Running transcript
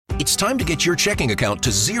It's time to get your checking account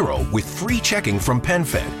to zero with free checking from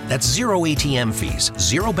PenFed. That's zero ATM fees,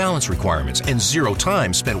 zero balance requirements, and zero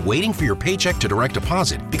time spent waiting for your paycheck to direct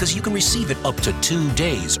deposit because you can receive it up to 2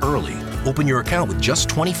 days early. Open your account with just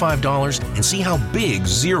 $25 and see how big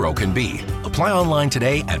zero can be. Apply online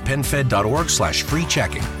today at PenFed.org/free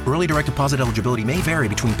checking. Early direct deposit eligibility may vary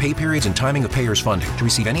between pay periods and timing of payer's funding. To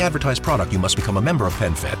receive any advertised product, you must become a member of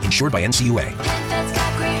PenFed, insured by NCUA. PenFed's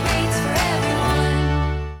got great rates for everyone.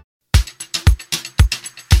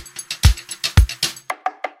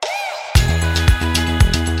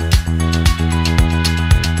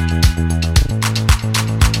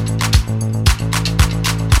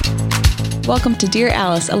 Welcome to Dear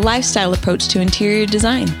Alice, a lifestyle approach to interior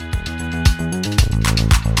design.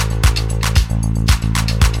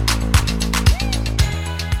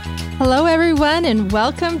 Hello, everyone, and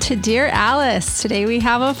welcome to Dear Alice. Today we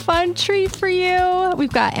have a fun treat for you.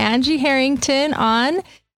 We've got Angie Harrington on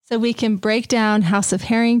so we can break down House of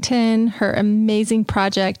Harrington, her amazing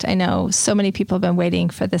project. I know so many people have been waiting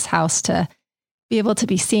for this house to be able to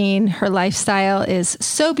be seen. Her lifestyle is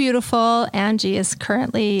so beautiful. Angie is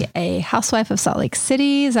currently a housewife of Salt Lake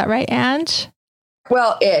City. Is that right, Ange?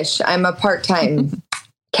 Well, ish. I'm a part-time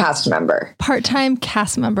cast member. Part-time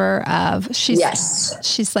cast member of, Yes.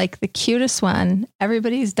 She's like the cutest one.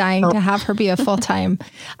 Everybody's dying to have her be a full-time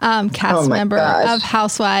cast member of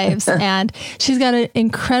Housewives. And she's got an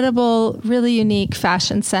incredible, really unique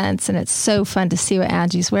fashion sense. And it's so fun to see what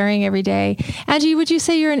Angie's wearing every day. Angie, would you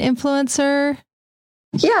say you're an influencer?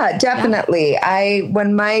 Yeah, definitely. I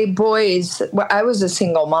was a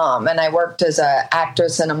single mom and I worked as an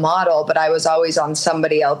actress and a model, but I was always on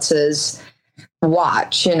somebody else's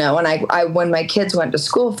watch, and I when my kids went to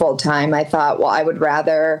school full time, I thought, well, I would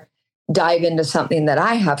rather dive into something that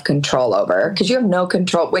I have control over, because you have no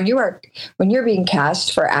control when you're being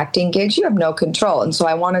cast for acting gigs. You have no control, and so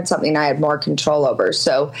I wanted something I had more control over.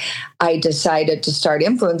 So I decided to start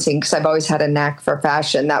influencing, because I've always had a knack for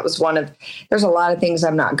fashion. That was there's a lot of things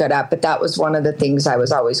I'm not good at, but that was one of the things I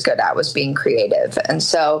was always good at, was being creative. And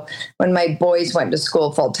so when my boys went to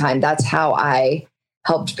school full time, that's how I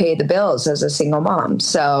helped pay the bills as a single mom.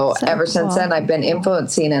 So ever since then, I've been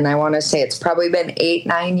influencing, and I want to say it's probably been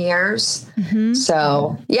 8-9 years. Mm-hmm.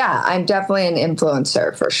 So yeah, I'm definitely an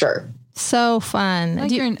influencer for sure. So fun. I feel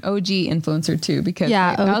like you're an OG influencer too, because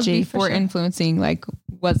that was before influencing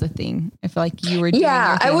was a thing. I feel like you were doing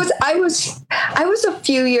I was a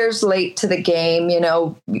few years late to the game.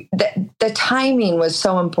 The timing was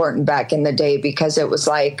so important back in the day, because it was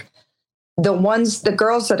like, the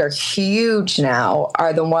girls that are huge now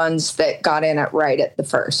are the ones that got in it right at the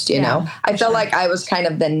first, I feel like I was kind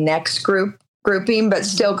of the next grouping, but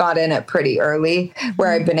still got in it pretty early,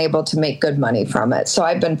 where I've been able to make good money from it. So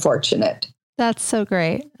I've been fortunate. That's so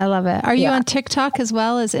great. I love it. Are you on TikTok as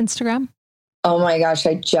well as Instagram? Oh my gosh,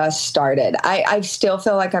 I just started. I still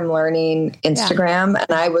feel like I'm learning Instagram,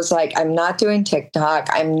 and I was like, I'm not doing TikTok.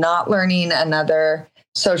 I'm not learning another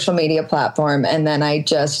social media platform. And then I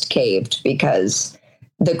just caved because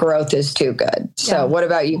the growth is too good. So what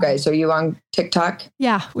about you guys? Are you on TikTok?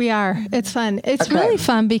 Yeah, we are. It's fun. It's really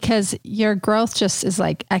fun because your growth just is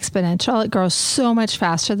like exponential. It grows so much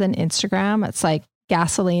faster than Instagram. It's like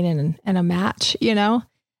gasoline and a match, So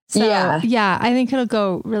yeah, I think it'll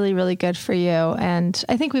go really, really good for you. And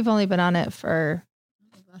I think we've only been on it for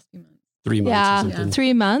the last few months. 3 months. Yeah,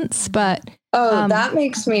 3 months, but that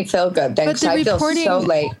makes me feel good. Thanks. I feel so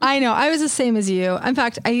late. I know. I was the same as you. In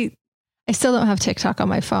fact, I still don't have TikTok on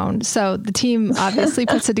my phone. So the team obviously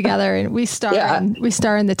puts it together, and we star in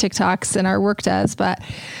the TikToks, and our work does. But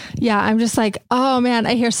yeah, I'm just like, oh man,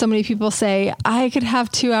 I hear so many people say I could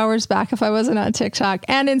have 2 hours back if I wasn't on TikTok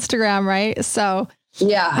and Instagram. Right. So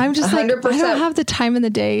yeah, I'm just 100%. Like, I don't have the time in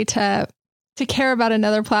the day to care about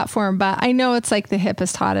another platform, but I know it's like the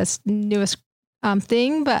hippest, hottest, newest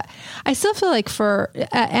thing. But I still feel like for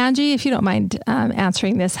Angie, if you don't mind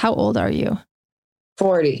answering this, how old are you?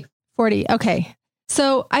 40. Okay.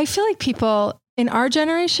 So I feel like people in our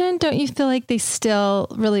generation, don't you feel like they still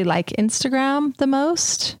really like Instagram the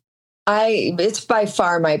most? It's by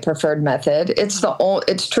far my preferred method. It's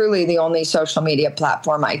truly the only social media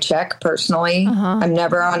platform I check personally.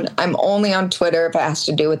 I'm only on Twitter if it has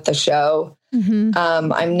to do with the show.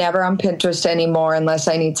 Mm-hmm. I'm never on Pinterest anymore unless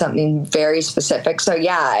I need something very specific. So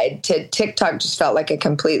yeah, TikTok just felt like a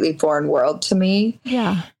completely foreign world to me.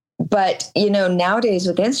 Yeah. But, nowadays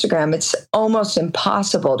with Instagram, it's almost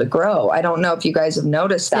impossible to grow. I don't know if you guys have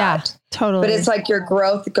noticed that. Yeah, totally. But it's like your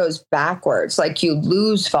growth goes backwards, like you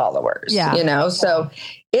lose followers, So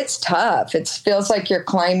it's tough. It feels like you're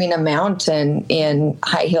climbing a mountain in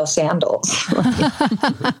high heel sandals.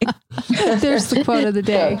 There's the quote of the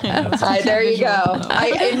day. There you go.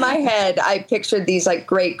 In my head, I pictured these like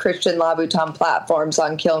great Christian Louboutin platforms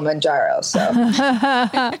on Kilimanjaro. So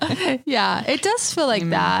yeah, it does feel like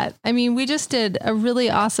that. I mean, we just did a really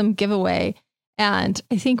awesome giveaway, and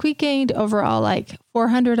I think we gained overall like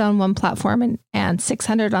 400 on one platform and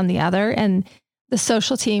 600 on the other. And the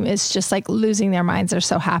social team is just like losing their minds. They're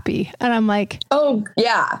so happy. And I'm like, oh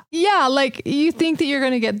yeah. Yeah. Like you think that you're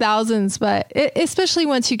going to get thousands, but especially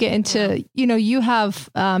once you get into, you have,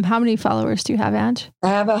 how many followers do you have, Ange? I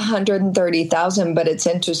have 130,000, but it's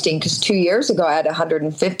interesting because 2 years ago I had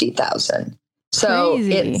 150,000. So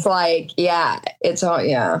Crazy. It's like, it's all,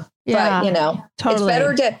 But totally. It's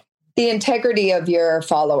better the integrity of your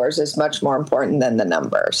followers is much more important than the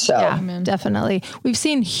number. So definitely. We've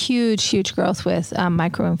seen huge growth with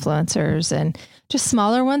micro influencers and just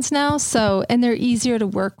smaller ones now. So, and they're easier to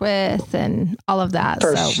work with and all of that.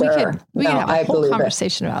 For so sure. we could have a whole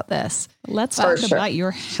conversation about this. Let's talk about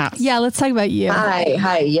your house. Yeah. Let's talk about you.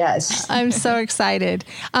 Hi. Yes. I'm so excited.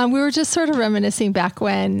 We were just sort of reminiscing back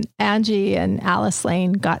when Angie and Alice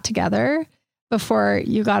Lane got together before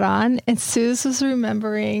you got on, and Suze was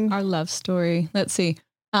remembering our love story. Let's see.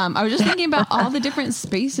 I was just thinking about all the different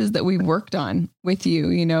spaces that we worked on with you,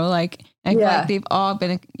 I feel like they've all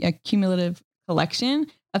been a cumulative collection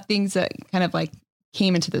of things that kind of like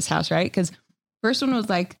came into this house, right? Because first one was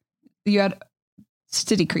like, you had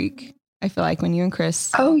City Creek. I feel like when you and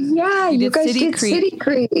Chris. Oh yeah. You guys did City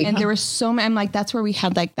Creek. And there were so many, I'm like, that's where we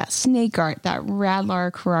had like that snake art, that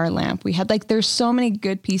Radlar Carrara lamp. We had like, there's so many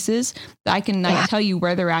good pieces that I can tell you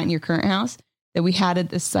where they're at in your current house, that we had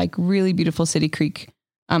at this like really beautiful City Creek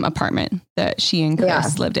apartment that she and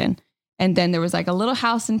Chris lived in. And then there was like a little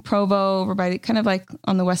house in Provo over by kind of like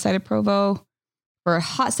on the west side of Provo for a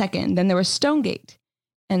hot second. Then there was Stonegate.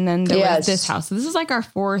 And then there was this house. So this is like our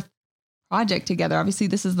fourth project together. Obviously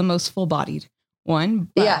this is the most full-bodied one,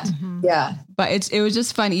 but but it was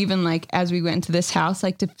just fun, even like as we went into this house,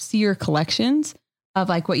 like to see your collections of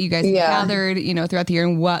like what you guys gathered throughout the year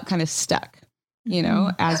and what kind of stuck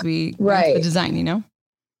as we went to the design.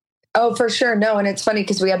 Oh, for sure. No, and it's funny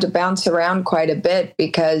because we had to bounce around quite a bit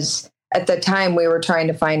because at the time we were trying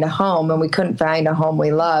to find a home and we couldn't find a home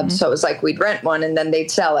we loved. Mm-hmm. So it was like we'd rent one and then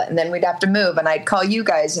they'd sell it and then we'd have to move. And I'd call you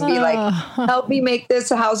guys and be like, help me make this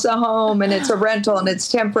house a home. And it's a rental and it's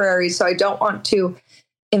temporary. So I don't want to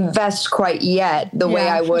invest quite yet the way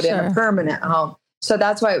I would in a permanent home. So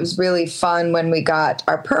that's why it was really fun when we got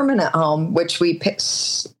our permanent home, which we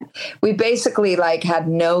basically like had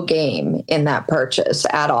no game in that purchase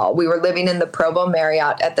at all. We were living in the Provo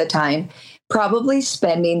Marriott at the time, probably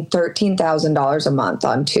spending $13,000 a month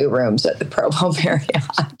on 2 rooms at the Provo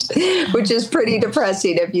Marriott, which is pretty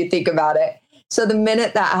depressing if you think about it. So the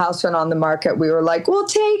minute that house went on the market, we were like, we'll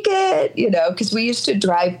take it, because we used to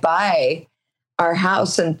drive by our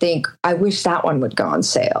house and think, I wish that one would go on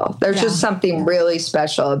sale. There's just something really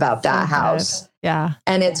special about that house. Yeah.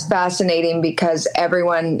 And it's fascinating because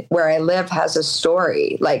everyone where I live has a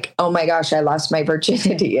story. Like, oh my gosh, I lost my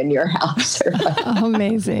virginity in your house. Or like,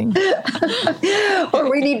 amazing. or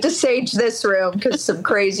we need to sage this room because some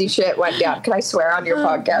crazy shit went down. Can I swear on your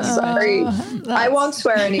podcast? Sorry. I won't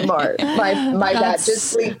swear anymore. My bad. Just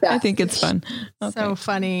sleep that. I think it's fun. Okay. So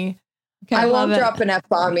funny. Okay, I won't drop an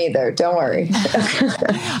F-bomb either. Don't worry.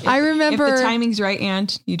 I remember if the timing's right,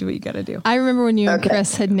 and you do what you got to do. I remember when you and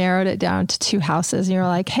Chris had narrowed it down to 2 houses and you were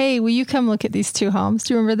like, hey, will you come look at these 2 homes?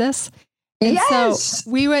 Do you remember this? And so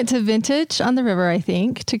we went to Vintage on the River, I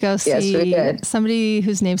think, to go see somebody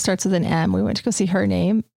whose name starts with an M. We went to go see her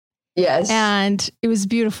name. Yes. And it was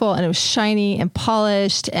beautiful and it was shiny and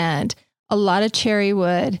polished and a lot of cherry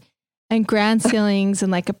wood. And grand ceilings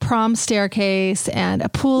and like a prom staircase and a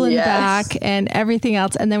pool in the back and everything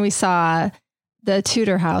else. And then we saw the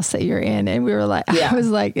Tudor house that you're in. And we were like, I was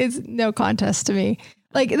like, it's no contest to me.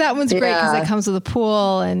 Like that one's great because it comes with a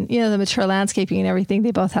pool and, the mature landscaping and everything.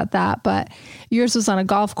 They both had that. But yours was on a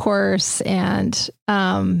golf course. And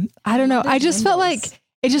I don't know. It just felt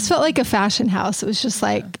like a fashion house. It was just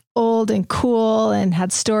like old and cool and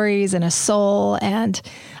had stories and a soul. And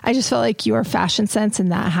I just felt like your fashion sense in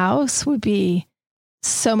that house would be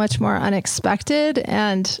so much more unexpected.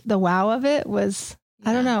 And the wow of it was,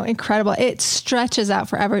 I don't know, incredible. It stretches out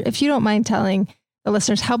forever. If you don't mind telling the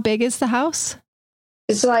listeners, how big is the house?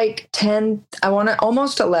 It's like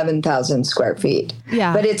almost 11,000 square feet.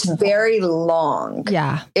 Yeah. But it's very long.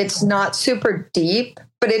 Yeah. It's not super deep.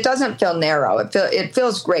 but it doesn't feel narrow. It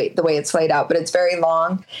feels great the way it's laid out, but it's very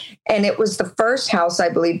long. And it was the first house, I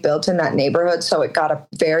believe, built in that neighborhood. So it got a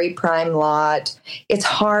very prime lot. It's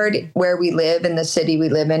hard where we live in the city we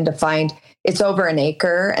live in to find. It's over an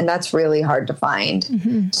acre, and that's really hard to find.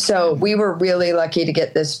 Mm-hmm. So we were really lucky to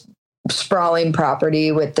get this sprawling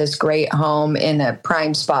property with this great home in a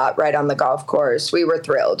prime spot right on the golf course. We were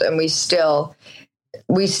thrilled, and we still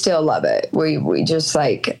love it. We just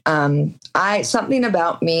like, something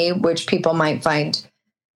about me, which people might find,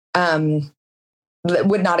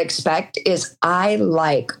 would not expect, is I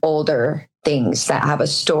like older things that have a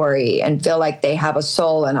story and feel like they have a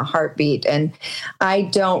soul and a heartbeat. And I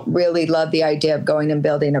don't really love the idea of going and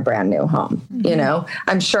building a brand new home. Mm-hmm. You know,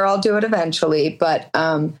 I'm sure I'll do it eventually, but,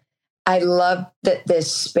 I love that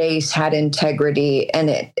this space had integrity, and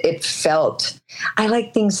it felt, I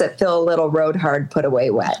like things that feel a little road hard, put away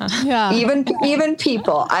wet. Yeah. Even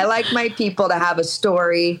people. I like my people to have a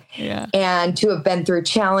story and to have been through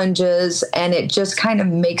challenges, and it just kind of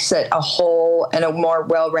makes it a whole and a more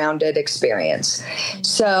well-rounded experience.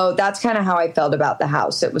 So that's kind of how I felt about the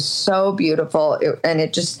house. It was so beautiful. And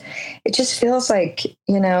it just feels like,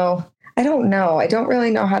 you know, I don't know. I don't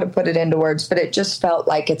really know how to put it into words, but it just felt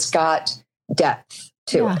like it's got depth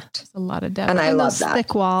to it. It's a lot of depth. And I love those that.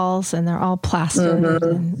 thick walls, and they're all plastered.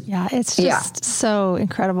 Mm-hmm. And it's just so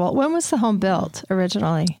incredible. When was the home built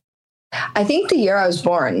originally? I think the year I was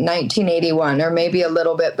born, 1981, or maybe a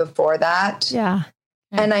little bit before that. Yeah.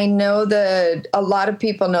 And I know a lot of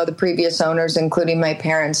people know the previous owners, including my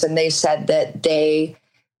parents, and they said that they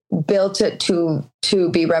built it to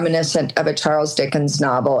be reminiscent of a Charles Dickens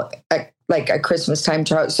novel, like a Christmas time.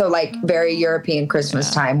 So like very European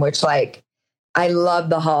Christmas time, which like, I love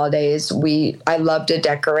the holidays. I love to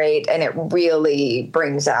decorate, and it really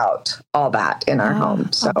brings out all that in our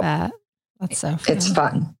home. So that's so fun. It's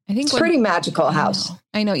fun. I think it's a pretty magical house.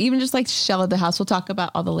 I know. Even just like the shell of the house, we'll talk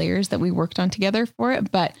about all the layers that we worked on together for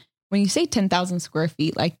it. But when you say 10,000 square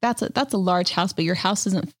feet, like that's a large house, but your house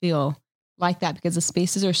doesn't feel like that because the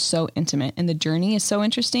spaces are so intimate and the journey is so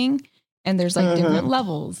interesting, and there's like different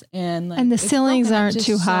levels, and the ceilings aren't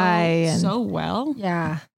too high so well.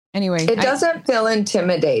 Yeah. Anyway, it doesn't feel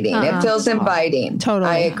intimidating. It feels inviting. Totally.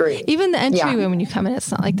 I agree. Even the entryway, when you come in, it's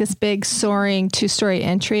not like this big soaring 2-story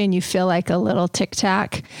entry, and you feel like a little tic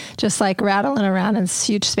tac, just like rattling around in this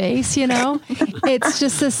huge space, you know? It's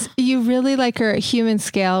just this, you really like are a human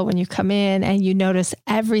scale when you come in, and you notice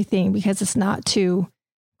everything because it's not too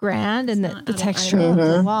grand, and the texture of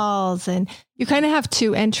the walls, and you kind of have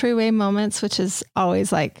two entryway moments, which is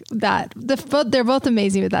always like that. They're both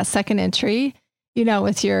amazing with that second entry, you know,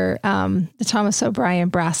 with your the Thomas O'Brien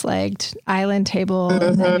brass-legged island table,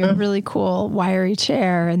 and then your really cool wiry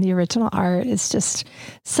chair, and the original art is just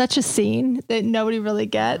such a scene that nobody really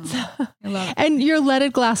gets. I love it. And your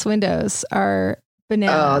leaded glass windows are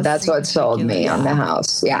bananas. Oh, that's what sold me on the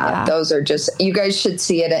house. Yeah, those are just, you guys should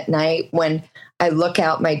see it at night when I look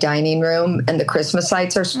out my dining room and the Christmas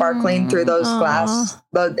lights are sparkling through those glass.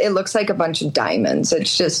 It looks like a bunch of diamonds.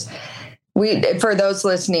 It's just, for those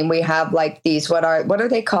listening, we have like these, what are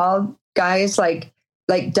they called, guys? Like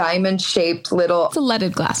diamond shaped little. It's a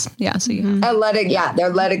leaded glass. Yeah. So you have they're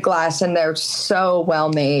leaded glass, and they're so well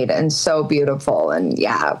made and so beautiful. And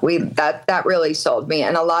that really sold me.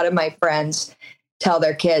 And a lot of my friends tell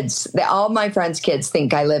their kids, all my friends' kids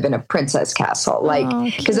think I live in a princess castle,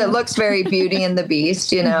 like, because it looks very Beauty and the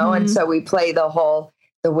Beast, you know? And so we play the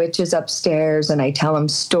witches upstairs, and I tell them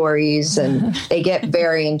stories, and they get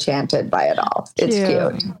very enchanted by it all. It's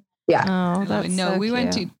cute. Yeah. Oh, that's so we cute.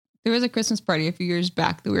 went to, there was a Christmas party a few years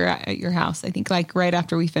back that we were at your house, I think like right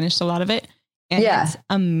after we finished a lot of it. And it's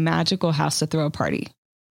a magical house to throw a party.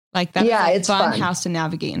 Like that's it's a fun house to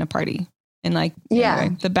navigate in a party. And like,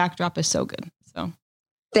 anyway, the backdrop is so good. So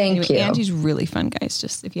thank you. Angie's really fun, guys.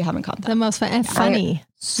 Just if you haven't caught that. The most fun and funny.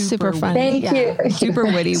 Super funny. Thank you. Super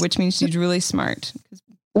witty, which means she's really smart.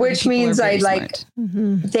 Which means I like,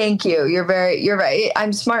 thank you. You're right.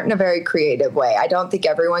 I'm smart in a very creative way. I don't think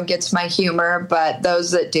everyone gets my humor, but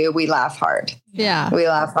those that do, we laugh hard. Yeah. We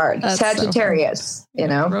laugh hard. That's Sagittarius, you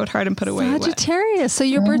know? Rode hard and put away. Sagittarius. So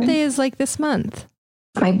your birthday is like this month.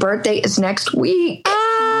 My birthday is next week.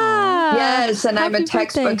 Yes, and I'm a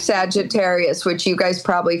textbook Sagittarius, which you guys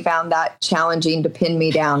probably found that challenging to pin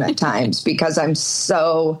me down at times because I'm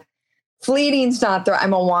so fleeting's not there.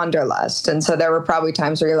 I'm a wanderlust. And so there were probably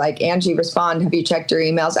times where you're like, Angie, respond. Have you checked your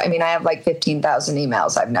emails? I mean, I have like 15,000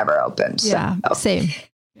 emails I've never opened. So. Yeah, same.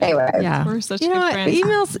 Anyway. Yeah. We're such you know good what?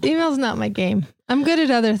 friends. Email's not my game. I'm good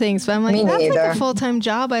at other things, but I'm like, that's like a full-time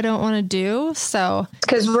job I don't want to do. So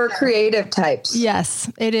because we're creative types.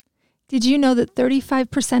 Yes, it is. Did you know that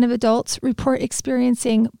 35% of adults report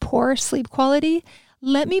experiencing poor sleep quality?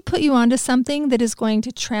 Let me put you onto something that is going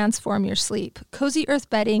to transform your sleep. Cozy Earth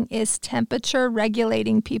bedding is temperature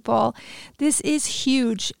regulating, people. This is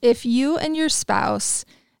huge. If you and your spouse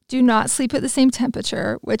do not sleep at the same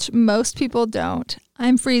temperature, which most people don't,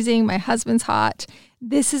 I'm freezing, my husband's hot.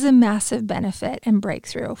 This is a massive benefit and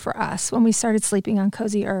breakthrough for us when we started sleeping on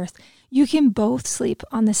Cozy Earth. You can both sleep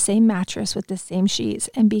on the same mattress with the same sheets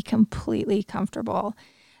and be completely comfortable.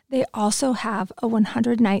 They also have a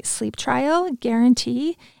 100-night sleep trial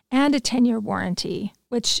guarantee and a 10-year warranty,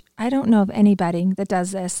 which I don't know of any bedding that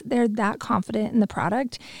does this. They're that confident in the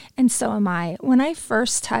product, and so am I. When I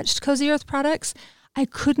first touched Cozy Earth products, I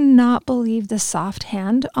could not believe the soft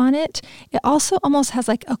hand on it. It also almost has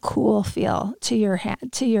like a cool feel to your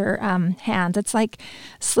hand. It's like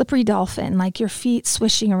slippery dolphin, like your feet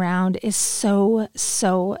swishing around is so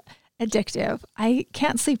addictive. I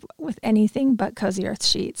can't sleep with anything but Cozy Earth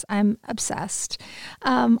sheets. I'm obsessed.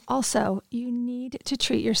 Also, you need to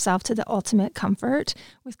treat yourself to the ultimate comfort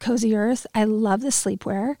with Cozy Earth. I love the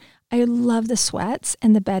sleepwear. I love the sweats,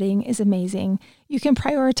 and the bedding is amazing. You can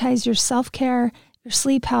prioritize your self-care, your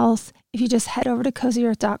sleep health, if you just head over to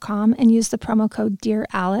cozyearth.com and use the promo code Dear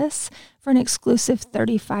Alice for an exclusive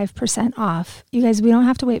 35% off. You guys, we don't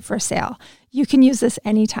have to wait for a sale. You can use this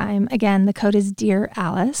anytime. Again, the code is Dear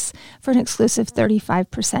Alice for an exclusive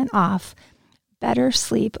 35% off. Better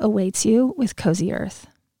sleep awaits you with Cozy Earth.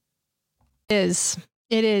 It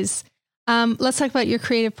is. Let's talk about your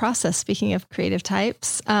creative process. Speaking of creative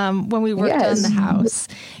types, when we worked on the house,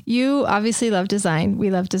 you obviously love design.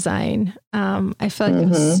 We love design. I feel like it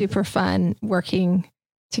was super fun working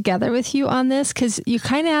together with you on this, because you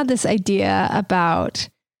kind of had this idea about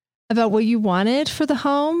what you wanted for the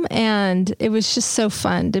home, and it was just so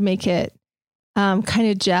fun to make it kind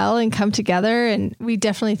of gel and come together. And we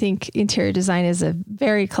definitely think interior design is a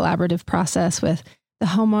very collaborative process with the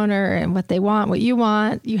homeowner and what they want, what you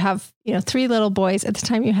want. You have, 3 little boys. At the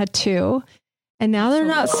time you had 2, and now they're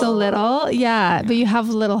not so little. Yeah. But you have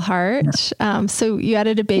a little heart. So you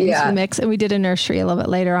added a baby to the mix, and we did a nursery a little bit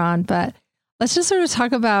later on, but let's just sort of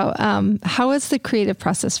talk about, how was the creative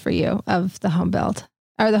process for you of the home build,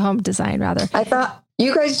 or the home design rather? I thought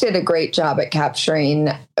you guys did a great job at capturing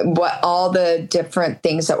what all the different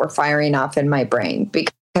things that were firing off in my brain,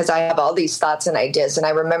 because I have all these thoughts and ideas. And I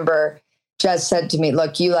remember Jess said to me,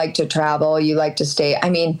 look, you like to travel, you like to stay. I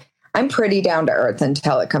mean, I'm pretty down to earth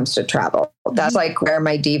until it comes to travel. That's like where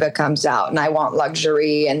my diva comes out, and I want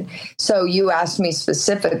luxury. And so you asked me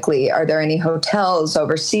specifically, are there any hotels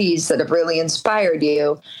overseas that have really inspired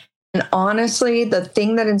you? And honestly, the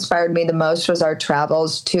thing that inspired me the most was our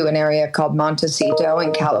travels to an area called Montecito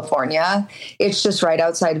in California. It's just right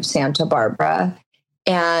outside of Santa Barbara.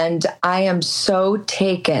 And I am so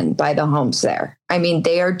taken by the homes there. I mean,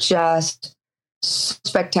 they are just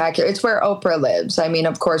spectacular. It's where Oprah lives. I mean,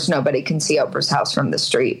 of course, nobody can see Oprah's house from the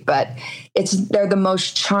street, but they're the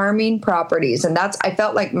most charming properties. And I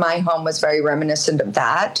felt like my home was very reminiscent of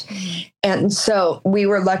that. And so we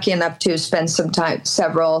were lucky enough to spend some time,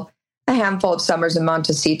 a handful of summers in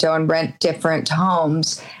Montecito, and rent different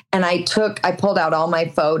homes. And I pulled out all my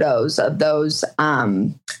photos of those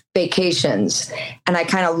vacations, and I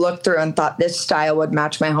kind of looked through and thought this style would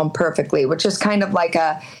match my home perfectly, which is kind of like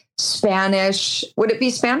a Spanish, would it be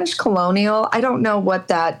Spanish colonial? I don't know what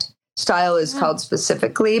that style is called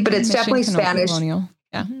specifically, but it's definitely Spanish. Colonial.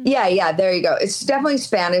 Yeah, there you go. It's definitely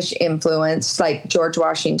Spanish influence, like George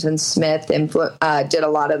Washington Smith did a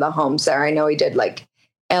lot of the homes there. I know he did, like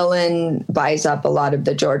Ellen buys up a lot of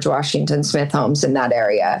the George Washington Smith homes in that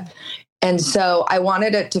area. And so I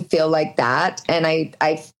wanted it to feel like that. And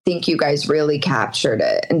I think you guys really captured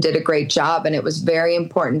it and did a great job. And it was very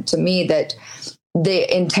important to me that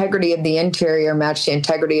the integrity of the interior matched the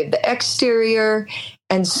integrity of the exterior.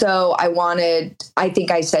 And so I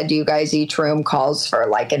think I said to you guys, each room calls for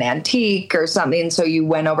like an antique or something. So you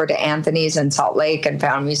went over to Anthony's in Salt Lake and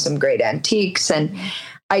found me some great antiques. And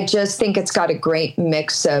I just think it's got a great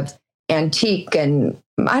mix of antique and,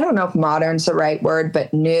 I don't know if modern's the right word,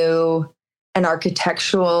 but new and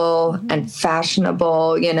architectural and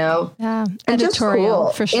fashionable, Yeah. And editorial,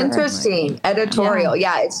 cool. for sure. Interesting. Editorial.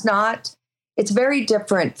 Yeah. It's very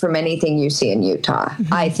different from anything you see in Utah,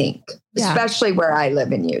 I think, especially where I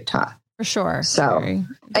live in Utah. For sure. So,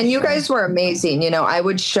 and you guys were amazing. I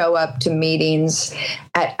would show up to meetings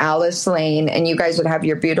at Alice Lane, and you guys would have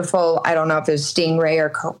your beautiful, I don't know if it was stingray or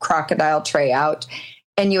crocodile tray out.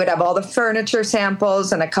 and you would have all the furniture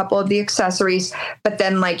samples and a couple of the accessories. But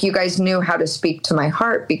then like you guys knew how to speak to my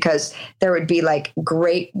heart, because there would be like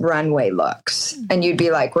great runway looks, and you'd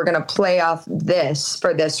be like, we're going to play off this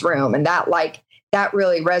for this room. And that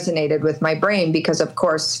really resonated with my brain, because of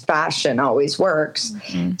course fashion always works.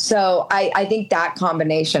 Mm-hmm. So I think that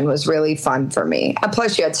combination was really fun for me.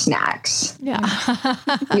 Plus you had snacks. Yeah.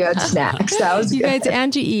 You had snacks. That was you good. guys,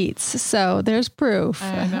 Angie eats. So there's proof.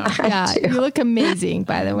 I know. Yeah. You look amazing,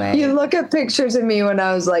 by the way. You look at pictures of me when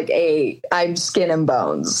I was like 8, I'm skin and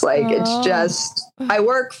bones. Like it's just, I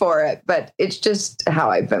work for it, but it's just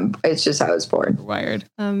how it's just how I was born. Wired.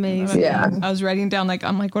 Amazing. Yeah. I was writing down, like,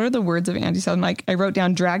 I'm like, what are the words of Angie? So I'm like, I wrote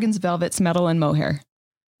down dragons, velvets, metal, and mohair.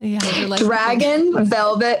 Yeah. Dragon,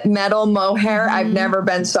 velvet, metal, mohair. I've never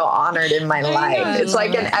been so honored in my life. It's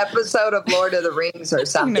like an episode of Lord of the Rings or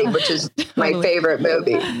something, which is my favorite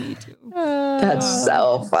movie. Me too. That's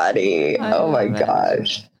so funny. Oh my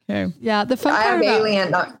gosh. Okay. Yeah. The fun part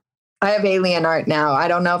I have alien art now. I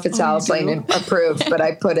don't know if it's Alice Lane approved, but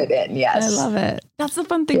I put it in. Yes. I love it. That's the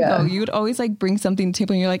fun thing though. You would always like bring something to the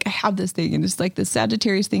table and you're like, I have this thing, and it's like the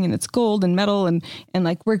Sagittarius thing, and it's gold and metal, and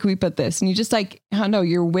like, where can we put this? And you just like, I don't know,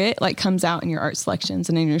 your wit like comes out in your art selections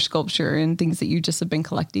and in your sculpture and things that you just have been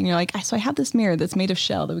collecting. You're like, so I have this mirror that's made of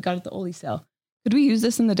shell that we got at the Oli sale. Could we use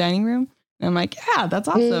this in the dining room? And I'm like, yeah, that's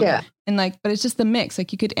awesome. Yeah. And like, but it's just the mix.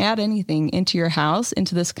 Like you could add anything into your house,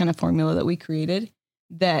 into this kind of formula that we created,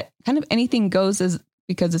 that kind of anything goes, as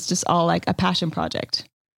because it's just all like a passion project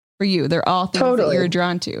for you. They're all things that you're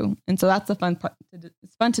drawn to. And so that's the fun part.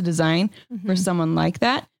 It's fun to design for someone like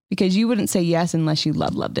that, because you wouldn't say yes unless you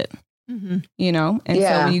loved it, you know? And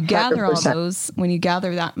so when you gather 100%. all those, when you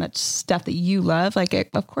gather that much stuff that you love, like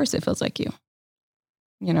of course it feels like you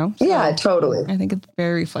know? So Yeah, totally. I think it's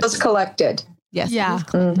very flexible. It's collected. Yes. Yeah, it is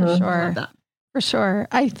collected. for I sure. love that. For sure.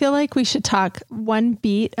 I feel like we should talk one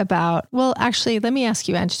beat about, well, actually, let me ask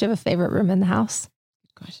you, Angie, do you have a favorite room in the house?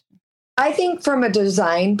 Good question. I think from a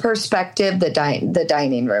design perspective, the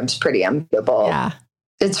dining room's pretty unbeatable. Yeah.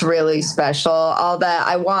 It's really special. All that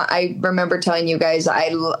I remember telling you guys,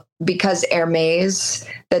 because Hermes,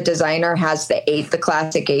 the designer, has the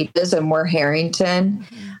classic H's, and we're Harrington.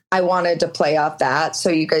 I wanted to play off that. So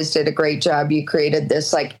you guys did a great job. You created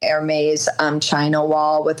this like Hermes china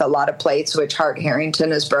wall with a lot of plates, which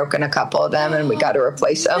Harrington has broken a couple of them, and we got to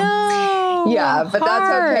replace them. No, Yeah, but that's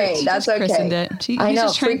okay. That's Christened okay. it. He's I know,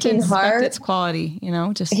 just trying to freaking inspect Heart. its quality, you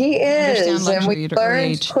know, just He is, understand and we luxury at early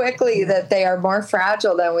learned age. quickly that they are more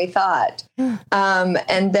fragile than we thought.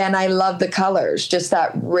 And then I love the colors, just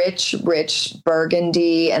that rich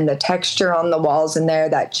burgundy, and the texture on the walls in there,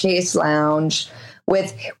 that Chase Lounge.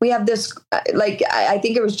 We have this, like, I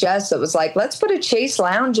think it was Jess that was like, let's put a Chase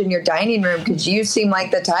Lounge in your dining room, because you seem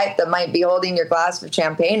like the type that might be holding your glass of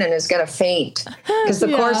champagne and is going to faint because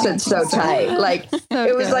the corset's so tight. Like,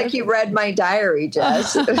 it was like you read my diary,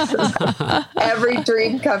 Jess. Every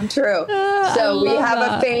dream come true. So we have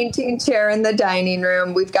a fainting chair in the dining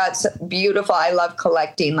room. We've got some beautiful, I love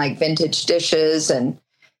collecting like vintage dishes, and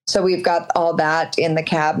so we've got all that in the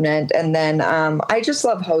cabinet. And then I just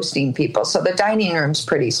love hosting people. So the dining room's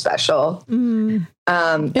pretty special. And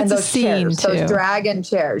those chairs, those dragon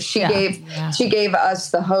chairs. She gave us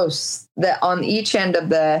the hosts that on each end of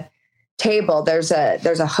the table, there's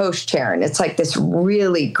a host chair, and it's like this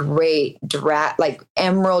really great like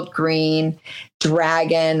emerald green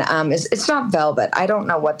dragon. It's not velvet. I don't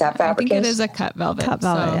know what that fabric is. I think it is a cut velvet.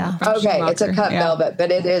 Yeah. Okay. It's a cut velvet,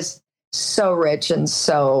 but it is so rich and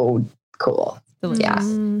so cool. Yeah.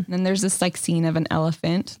 And then there's this like scene of an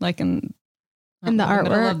elephant, like in the middle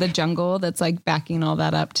artwork of the jungle, that's like backing all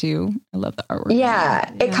that up too. I love the artwork.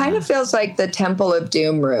 Yeah. It kind of feels like the Temple of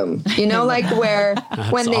Doom room, you know, like where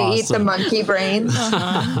when they eat the monkey brains.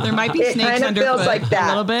 There might be It snakes kind of underfoot feels like that. a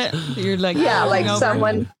little bit. You're like, Yeah, like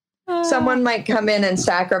over. someone might come in and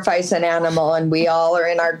sacrifice an animal, and we all are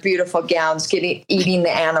in our beautiful gowns eating the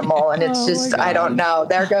animal, and it's just I don't know.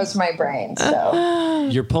 There goes my brain. So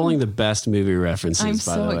you're pulling the best movie references, I'm by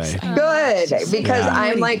so the way. excited. good, because Yeah.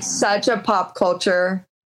 I'm like such a pop culture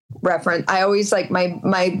reference. I always like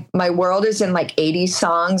my world is in like 80s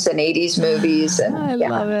songs and 80s movies, and I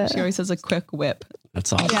love it. She always has a quick whip.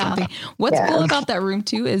 That's awesome. Yeah. What's cool about that room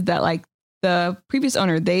too is that like the previous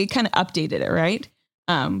owner, they kind of updated it, right?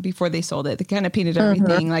 Before they sold it, they kind of painted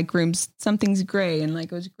everything like rooms, some things gray, and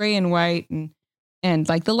like it was gray and white, and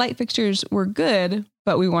like the light fixtures were good,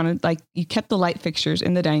 but we wanted like you kept the light fixtures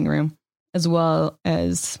in the dining room as well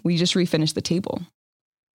as we just refinished the table.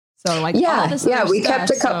 So like all this other we kept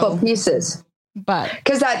a stuff, couple pieces, but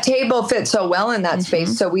because that table fit so well in that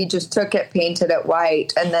space, so we just took it, painted it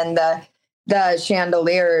white, and then the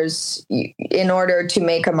chandeliers, in order to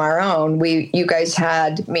make them our own,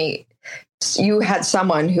 you had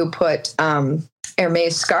someone who put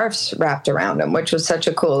Hermes scarves wrapped around them, which was such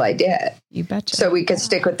a cool idea. You betcha. So we could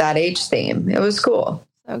stick with that H theme. It was cool.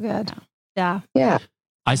 So good. Yeah. Yeah.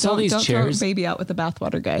 I saw these don't chairs. Throw baby out with the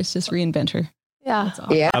bathwater, guys. Just reinvent her. Yeah. That's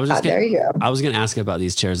all. Yeah. There you go. I was going to ask about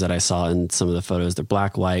these chairs that I saw in some of the photos. They're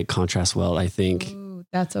black, white, contrast well, I think. Ooh,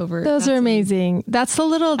 that's over. Those are amazing. That's the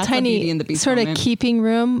little That's tiny sort of moment. keeping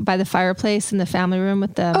room by the fireplace in the family room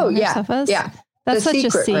with the sofas. Yeah. That's The such a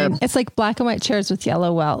secret scene. room. It's like black and white chairs with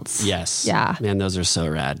yellow welts. Yes. Yeah. Man, those are so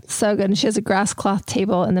rad. So good. And she has a grass cloth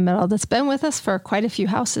table in the middle that's been with us for quite a few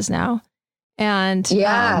houses now. And Been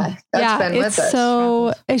with it's us.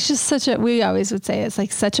 so, it's just we always would say it's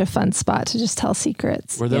like such a fun spot to just tell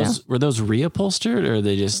secrets. Were those reupholstered or are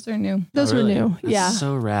they just? Those are new. Those were new. That's Yeah.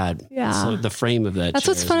 so rad. Yeah. So the frame of that. That's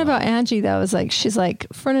chair what's as fun well. about Angie though, is like, she's like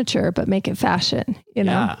furniture, but make it fashion, you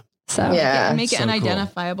know? Yeah. So Yeah. And make it So cool.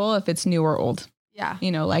 unidentifiable if it's new or old. yeah.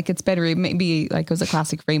 You know, like it's better. It may be like it was a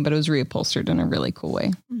classic frame, but it was reupholstered in a really cool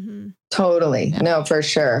way. Mm-hmm. Totally. Yeah. No, for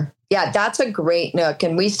sure. Yeah, that's a great nook.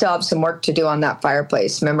 And we still have some work to do on that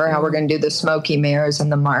fireplace. Remember how we're going to do the smoky mirrors and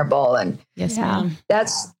the marble? And Yes, Yeah. ma'am.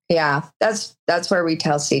 that's where we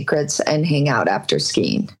tell secrets and hang out after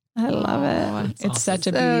skiing. I love it. It's awesome. such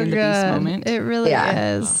a So beauty and the beast good. moment. It really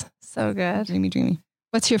Yeah. is. So good. Dreamy.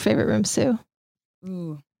 What's your favorite room, Sue?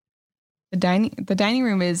 Ooh. The dining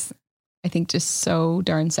room is, I think, just so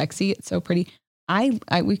darn sexy. It's so pretty.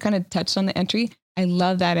 We kind of touched on the entry. I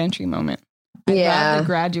love that entry moment. I love the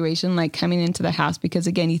graduation, like coming into the house, because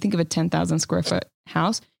again, you think of a 10,000 square foot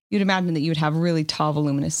house, you'd imagine that you would have really tall,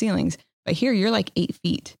 voluminous ceilings, but here you're like 8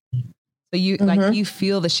 feet. So you like, you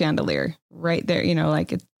feel the chandelier right there, you know,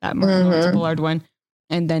 like it's that Martin Lawrence Bullard one.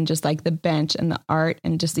 And then just like the bench and the art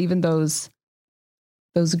and just even the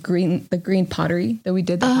green pottery that we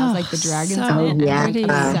did that has like the dragons so in it. yeah. I'm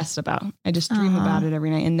obsessed about. I just dream about it every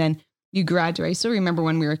night. And then you graduate. I still remember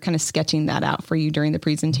when we were kind of sketching that out for you during the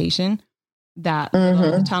presentation, that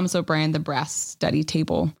the Thomas O'Brien, the brass study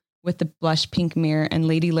table with the blush pink mirror and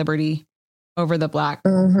Lady Liberty over the black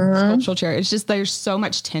sculptural chair. It's just, there's so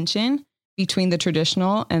much tension between the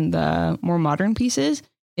traditional and the more modern pieces.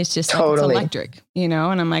 It's just like, it's electric, you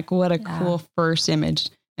know? And I'm like, what a cool first image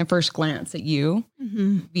and first glance at you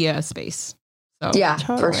via a space. So Yeah,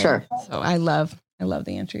 Totally. for sure. So I love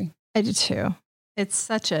the entry. I do too. It's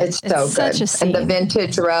such a, It's so such good. a scene. And the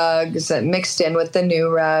vintage rugs mixed in with the new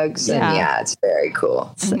rugs. Yeah. And yeah, it's very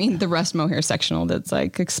cool. I mean, the Rust mohair sectional that's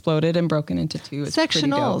like exploded and broken into two. It's pretty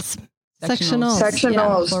dope. sectionals. Sectionals.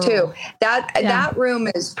 Sectionals Yeah. too. That room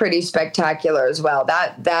is pretty spectacular as well.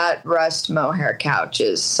 That rust mohair couch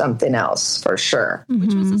is something else for sure.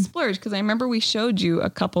 Which was a splurge, because I remember we showed you a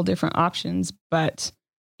couple different options, but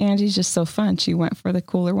Angie's just so fun. She went for the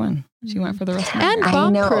cooler one. She went for the Rust mohair. And I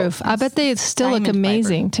bomb know. proof. I bet they still look Diamond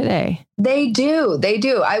amazing today. They do.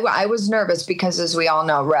 I was nervous because, as we all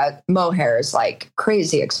know, mohair is like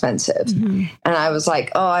crazy expensive. And I was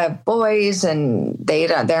like, oh, I have boys and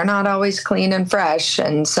they're not always clean and fresh.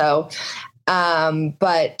 And so,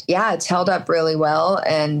 but yeah, it's held up really well.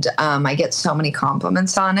 And I get so many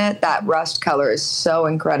compliments on it. That rust color is so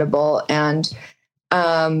incredible. And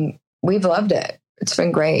we've loved it. It's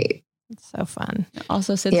been great. It's so fun. It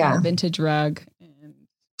also sits on a vintage rug. And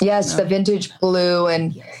Yes, the vintage blue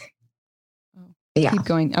and yeah. keep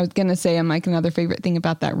going. I was going to say, I'm like, another favorite thing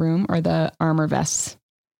about that room are the armor vests.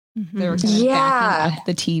 They were kind of backing up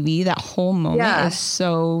the TV. That whole moment is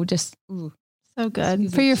so just, ooh. So good.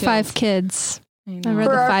 Excuse For me, your chills. 5 kids. I know. Remember For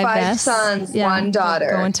the our 5 5 vests? sons, Yeah. 1 daughter.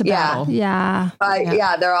 Going to battle. Yeah.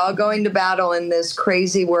 Yeah, they're all going to battle in this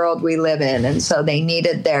crazy world we live in. And so they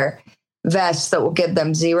needed their vests that will give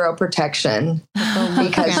them 0 protection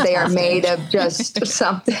because they are made of just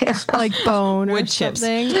something Like bone or Wood chips.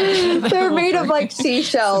 something. They're made of like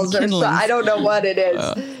seashells or so. I don't know what it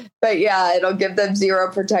is. But yeah, it'll give them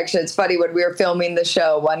 0 protection. It's funny, when we were filming the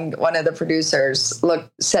show, one of the producers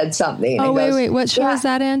said something. Oh, and wait, goes, wait. What show is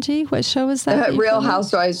that, Angie? What show is that? Real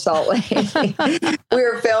Housewives Salt Lake. We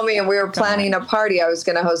were filming and we were planning a party I was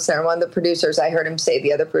going to host there. And one of the producers, I heard him say,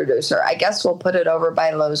 the other producer, I guess we'll put it over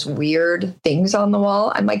by those weird things on the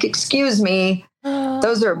wall. I'm like, excuse me.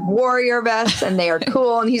 Those are warrior vests and they are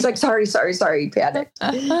cool. And he's like, sorry. He panicked.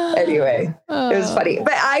 Anyway, it was funny.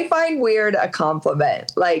 But I find weird a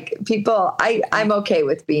compliment. Like people, I'm okay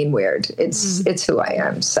with being weird. It's who I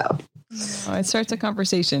am. So It starts a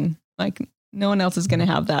conversation. Like no one else is going to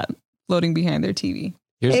have that floating behind their TV.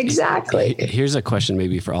 Exactly. Here's a question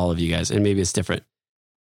maybe for all of you guys, and maybe it's different.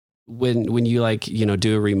 when you like,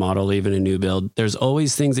 do a remodel, even a new build, there's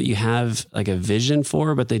always things that you have like a vision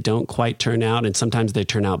for, but they don't quite turn out. And sometimes they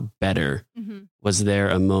turn out better. Mm-hmm. Was there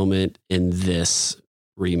a moment in this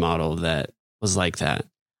remodel that was like that?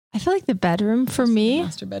 I feel like the bedroom for me.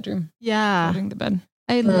 Master bedroom. Yeah. Putting the bed.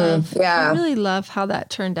 I really love how that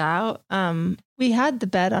turned out. We had the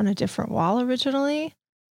bed on a different wall originally.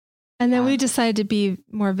 And then we decided to be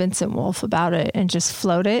more Vincent Wolf about it and just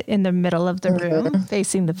float it in the middle of the room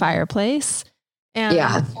facing the fireplace.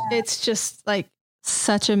 And it's just like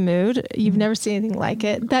such a mood. You've never seen anything like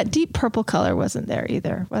it. That deep purple color wasn't there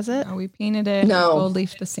either, was it? No, we painted it. No. Gold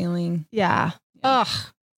leaf the ceiling. Yeah. Ugh.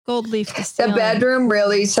 Gold leaf the ceiling. The bedroom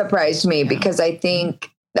really surprised me because I think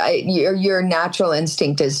your natural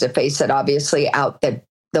instinct is to face it obviously out the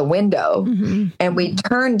window. Mm-hmm. And we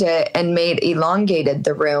turned it and elongated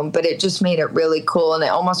the room, but it just made it really cool. And it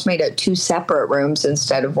almost made it 2 separate rooms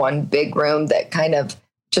instead of one big room that kind of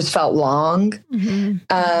just felt long. Mm-hmm.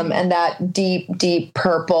 And that deep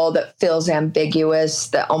purple that feels ambiguous,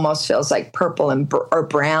 that almost feels like purple or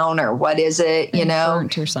brown, or what is it,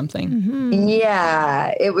 burnt or something. Mm-hmm.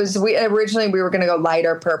 Yeah, it was, originally we were going to go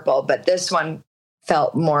lighter purple, but this one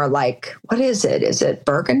felt more like, what is it? Is it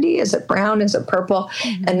burgundy? Is it brown? Is it purple?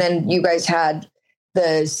 Mm-hmm. And then you guys had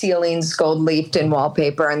the ceilings gold leafed in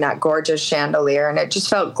wallpaper and that gorgeous chandelier. And it just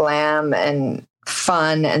felt glam and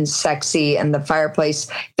fun and sexy. And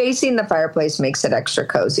facing the fireplace makes it extra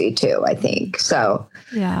cozy too, I think. So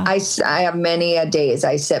yeah, I have many days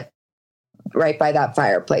I sit right by that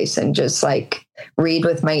fireplace and just like read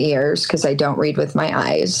with my ears, because I don't read with my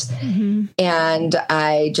eyes. Mm-hmm. And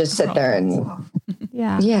I just sit there and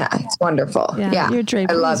yeah, it's wonderful. Yeah. Your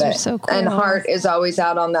draperies I love it. Are so cool. And Hart is always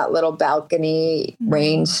out on that little balcony,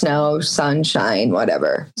 rain, snow, sunshine,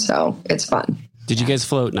 whatever. So it's fun. Did you guys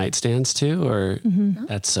float nightstands too, or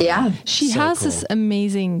that's she so has cool. this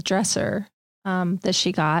amazing dresser that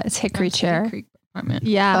she got. It's hickory chair. Hickory apartment.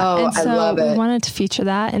 Yeah. Oh, and so I love it. We wanted to feature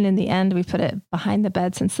that. And in the end, we put it behind the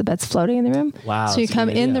bed since the bed's floating in the room. Wow. So you come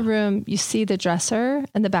in the room, you see the dresser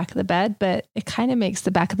and the back of the bed, but it kind of makes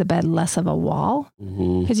the back of the bed less of a wall,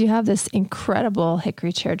 because you have this incredible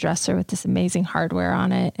hickory chair dresser with this amazing hardware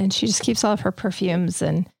on it. And she just keeps all of her perfumes,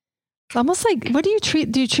 and it's almost like, do you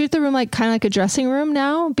treat the room like kind of like a dressing room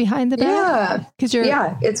now behind the bed? Yeah. Because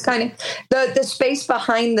it's kind of the space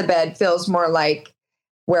behind the bed feels more like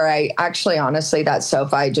where I actually, honestly, that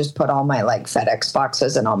sofa, I just put all my like FedEx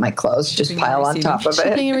boxes and all my clothes just pile on top of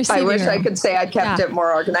it. I wish I could say I kept it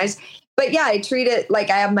more organized. But yeah, I treat it like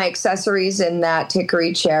I have my accessories in that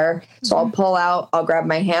hickory chair. So I'll grab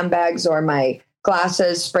my handbags or my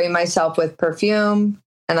glasses, spray myself with perfume,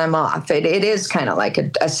 and I'm off. It is kind of like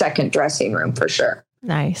a second dressing room for sure.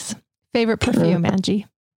 Nice. Favorite perfume, Angie?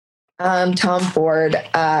 Tom Ford.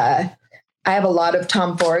 I have a lot of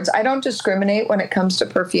Tom Fords. I don't discriminate when it comes to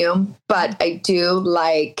perfume, but I do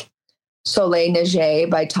like Soleil Neige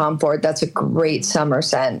by Tom Ford. That's a great summer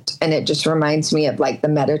scent. And it just reminds me of like the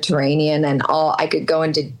Mediterranean and all. I could go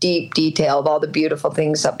into deep detail of all the beautiful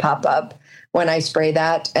things that pop up when I spray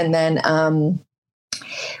that. And then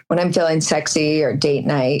when I'm feeling sexy or date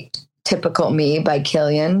night, Typical Me by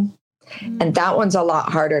Killian. And that one's a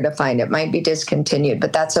lot harder to find. It might be discontinued,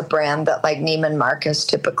 but that's a brand that like Neiman Marcus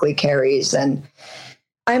typically carries. And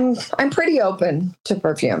I'm pretty open to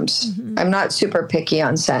perfumes. Mm-hmm. I'm not super picky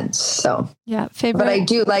on scents. So favorite. But I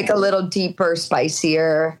do like a little deeper,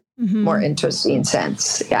 spicier, more interesting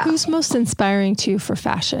scents. Yeah. Who's most inspiring to you for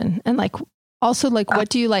fashion? And like, also like, what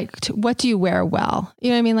do you like? What do you wear well? You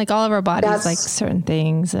know what I mean? Like all of our bodies like certain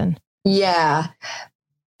things and. Yeah.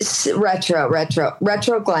 Retro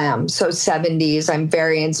glam. So 70s. I'm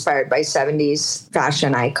very inspired by 70s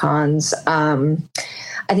fashion icons. I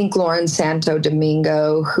think Lauren Santo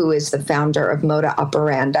Domingo, who is the founder of Moda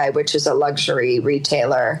Operandi, which is a luxury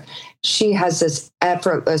retailer, she has this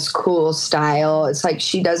effortless, cool style. It's like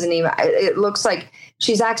it looks like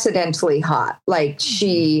she's accidentally hot. Like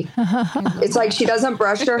it's like she doesn't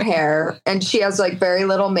brush her hair and she has like very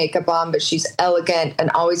little makeup on, but she's elegant and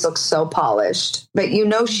always looks so polished. But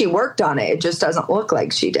she worked on it. It just doesn't look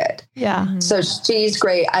like she did. Yeah. So she's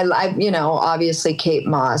great. I obviously Kate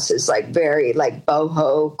Moss is like very like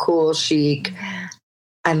boho, cool, chic.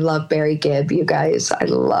 I love Barry Gibb, you guys. I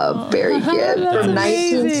love Barry Gibb from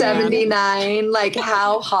 1979. Like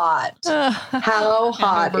how hot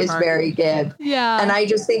is Barry Gibb? Yeah. And I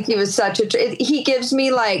just think he was he gives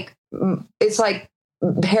me like, it's like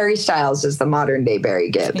Harry Styles is the modern day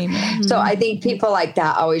Barry Gibb. Amen. So I think people like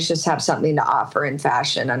that always just have something to offer in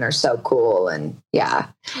fashion and are so cool. And yeah.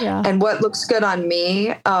 And what looks good on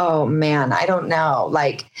me? Oh man, I don't know.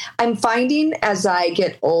 Like I'm finding as I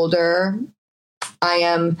get older, I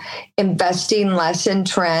am investing less in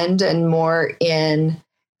trend and more in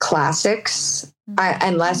classics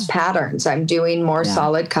and less patterns. I'm doing more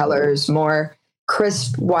solid colors, more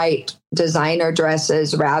crisp white designer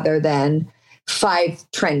dresses rather than 5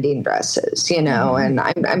 trending dresses, you know, and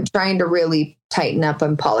I'm trying to really tighten up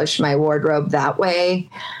and polish my wardrobe that way.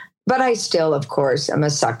 But I still, of course, am a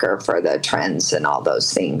sucker for the trends and all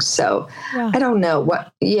those things. So I don't know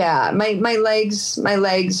what, my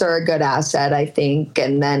legs are a good asset, I think.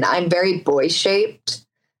 And then I'm very boy shaped,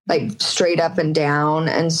 like straight up and down.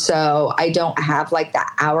 And so I don't have like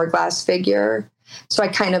that hourglass figure. So I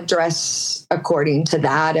kind of dress according to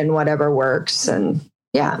that and whatever works. And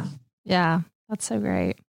yeah, that's so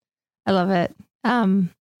great. I love it.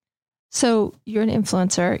 So you're an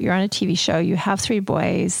influencer, you're on a TV show, you have 3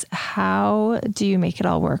 boys. How do you make it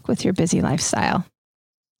all work with your busy lifestyle?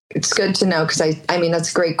 It's good to know, because I mean,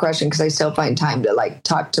 that's a great question, because I still find time to like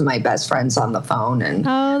talk to my best friends on the phone. And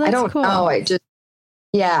I don't know. I just,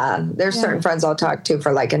 there's certain friends I'll talk to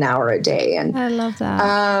for like an hour a day. And I love that.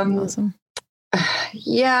 Awesome.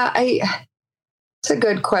 It's a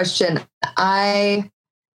good question.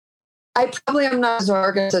 I probably am not as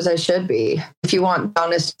organized as I should be, if you want an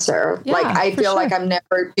honest answer. Like, I feel like I'm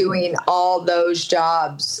never doing all those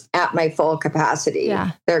jobs at my full capacity.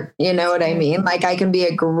 Yeah. You know what I mean? Like, I can be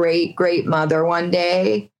a great, great mother one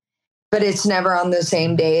day, but it's never on the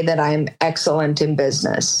same day that I'm excellent in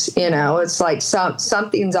business. You know, it's like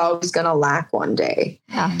something's always going to lack one day.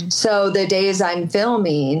 Yeah. So the days I'm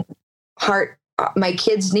filming, my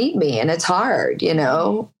kids need me, and it's hard, you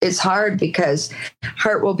know, it's hard because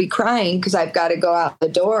Hart will be crying because I've got to go out the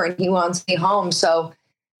door and he wants me home. So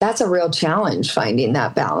that's a real challenge, finding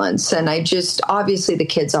that balance. And obviously the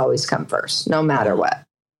kids always come first, no matter what.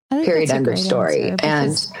 Period. End of story.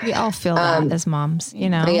 And we all feel that as moms, you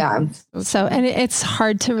know? Yeah. So, and it's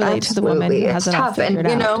hard to relate to the woman who has it all figured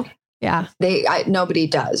out. You know, yeah, nobody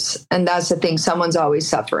does. And that's the thing. Someone's always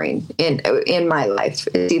suffering in my life.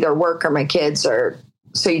 It's either work or my kids,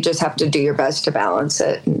 so you just have to do your best to balance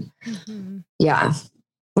it. And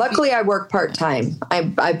luckily I work part-time.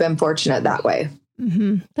 I've been fortunate that way.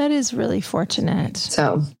 That is really fortunate.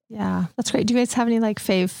 So yeah, that's great. Do you guys have any like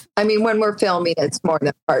fave? I mean, when we're filming, it's more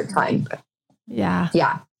than part-time. Yeah,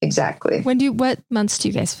 exactly. What months do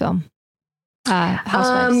you guys film?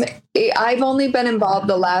 Housewives? I've only been involved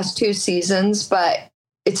the last 2 seasons, but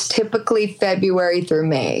it's typically February through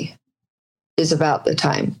May is about the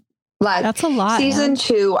time. That's a lot. Season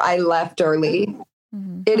 2, I left early.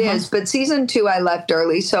 It is, but season 2, I left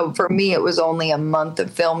early. So for me, it was only a month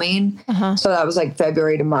of filming. So that was like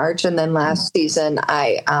February to March. And then last season,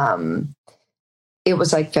 it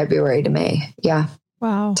was like February to May. Yeah.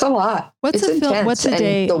 Wow. It's a lot. What's a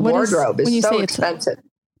day? The wardrobe is so expensive.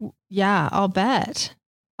 Yeah, I'll bet.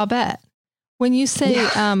 When you say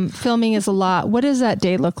filming is a lot, what does that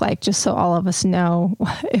day look like? Just so all of us know,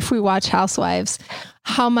 if we watch Housewives,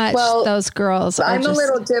 how much those girls are. I'm a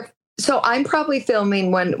little different. So I'm probably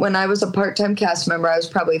filming when I was a part-time cast member, I was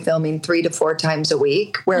probably filming 3 to 4 times a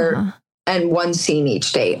week and 1 scene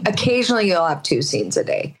each day. Occasionally you'll have 2 scenes a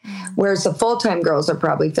day. Whereas the full-time girls are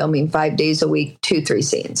probably filming 5 days a week, 2-3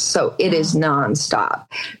 scenes. So it is nonstop,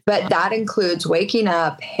 but that includes waking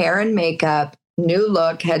up, hair and makeup, new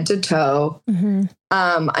look, head to toe.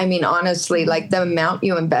 I mean, honestly, like the amount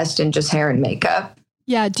you invest in just hair and makeup.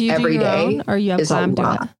 Yeah. Do you every do your day own, or you have glam do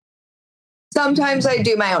it? Sometimes I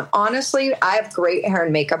do my own. Honestly, I have great hair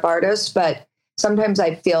and makeup artists, but sometimes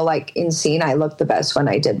I feel like in scene, I look the best when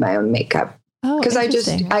I did my own makeup. Because I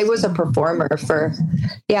was a performer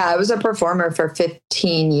for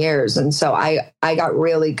 15 years. And so I got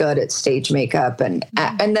really good at stage makeup and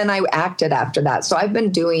then I acted after that. So I've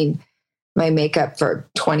been doing my makeup for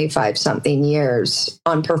 25 something years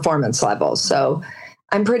on performance level. So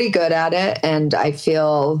I'm pretty good at it. And I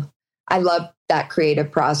love that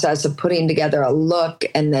creative process of putting together a look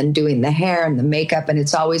and then doing the hair and the makeup. And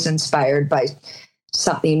it's always inspired by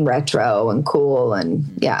something retro and cool. And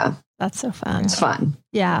yeah. That's so fun. It's fun.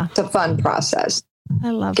 Yeah. It's a fun process. I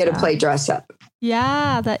love Get to play dress up.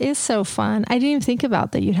 Yeah, that is so fun. I didn't even think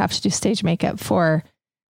about that. You'd have to do stage makeup for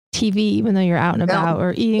TV, even though you're out and about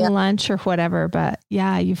or eating lunch or whatever. But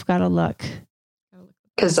yeah, you've got to look.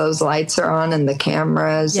 Because those lights are on and the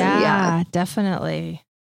cameras. Yeah, definitely.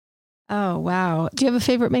 Oh, wow. Do you have a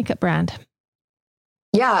favorite makeup brand?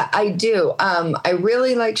 Yeah, I do. I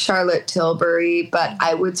really like Charlotte Tilbury, but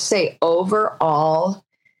I would say overall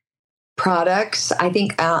products, I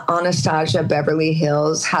think Anastasia Beverly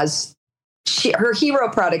Hills has, her hero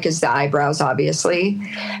product is the eyebrows, obviously.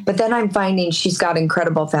 But then I'm finding she's got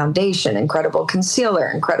incredible foundation, incredible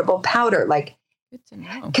concealer, incredible powder. Like Good to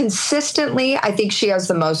know. Consistently, I think she has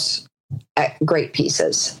the most great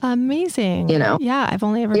pieces. Amazing. You know? Yeah. I've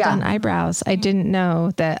only ever done eyebrows. I didn't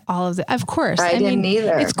know that all of the, of course. I didn't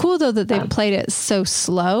either. It's cool though that they played it so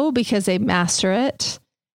slow because they master it.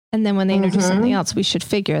 And then when they introduce something else, we should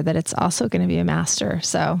figure that it's also going to be a master.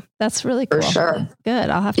 So that's really cool. For sure. Good.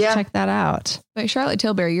 I'll have to check that out. But Charlotte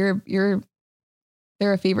Tilbury,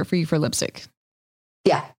 they're a favorite for you for lipstick.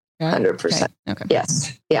 Yeah. 100%. Okay.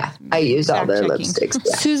 Yes. Yeah. I use all their lipsticks.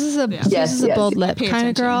 Yeah. Susan's a bold lip kind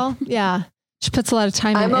of girl. Yeah. She puts a lot of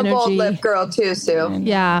time and energy. I'm a bold lip girl too, Sue.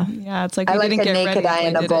 Yeah. Yeah. It's like, I like a naked eye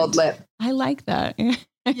and a bold lip. I like that.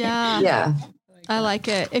 Yeah. Yeah. I like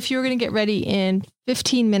it. If you were going to get ready in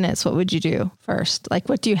 15 minutes, what would you do first? Like,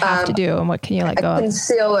 what do you have to do and what can you let go of?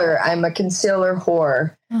 Concealer. I'm a concealer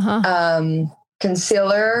whore.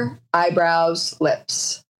 Concealer, eyebrows,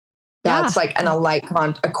 lips. That's like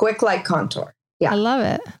a quick light contour. Yeah. I love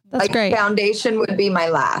it. That's great. Foundation would be my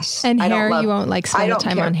last. And hair, you won't like spend the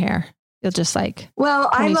time on hair. You'll just like, well,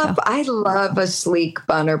 I love a sleek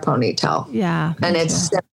bun or ponytail. Yeah. And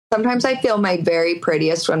sometimes I feel my very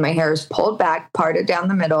prettiest when my hair is pulled back, parted down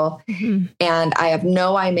the middle, and I have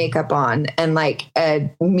no eye makeup on and like a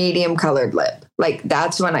medium colored lip. Like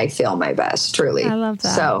that's when I feel my best, truly. I love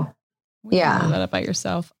that. So, know that about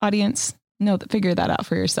yourself. Audience, figure that out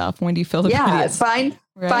for yourself. When do you feel the prettiest? Find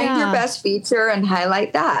your best feature and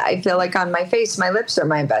highlight that. I feel like on my face, my lips are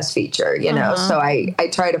my best feature, you know? So I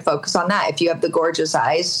try to focus on that. If you have the gorgeous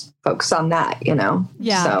eyes, focus on that, you know?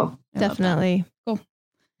 Yeah, so definitely. Cool.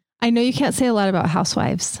 I know you can't say a lot about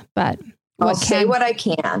housewives, but I'll say what I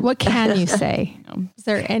can. What can you say? Is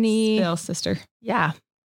there any... Still, sister. Yeah.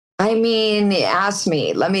 I mean, ask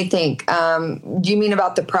me. Let me think. Do you mean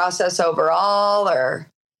about the process overall or...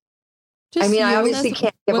 I obviously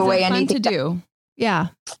can't give away anything to do. Yeah.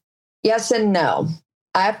 Yes and no.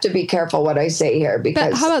 I have to be careful what I say here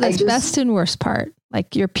because how about this best and worst part?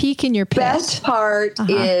 Like your peak and your pit. Best part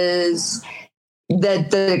is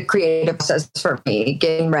the creative process for me,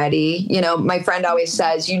 getting ready. You know, my friend always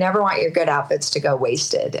says, you never want your good outfits to go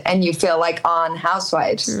wasted. And you feel like on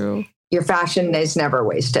Housewives, your fashion is never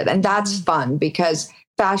wasted. And that's fun because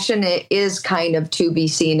fashion is kind of to be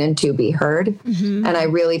seen and to be heard. And I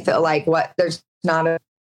really feel like there's not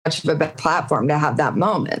much of a better platform to have that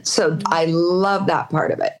moment. So I love that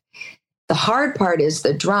part of it. The hard part is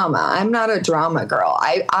the drama. I'm not a drama girl.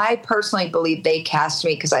 I personally believe they cast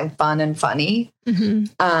me because I'm fun and funny.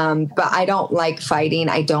 But I don't like fighting.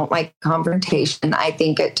 I don't like confrontation. I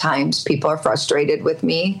think at times people are frustrated with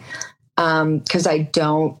me because I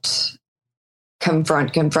don't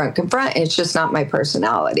confront. It's just not my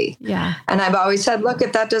personality. Yeah. And I've always said, look,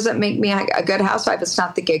 if that doesn't make me a good housewife, it's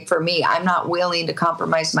not the gig for me. I'm not willing to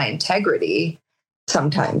compromise my integrity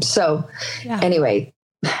sometimes. So anyway,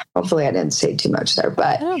 hopefully I didn't say too much there,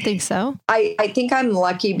 but I don't think so. I think I'm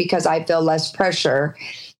lucky because I feel less pressure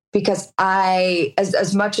because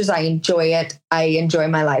as much as I enjoy it, I enjoy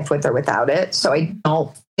my life with or without it. So I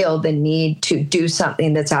don't feel the need to do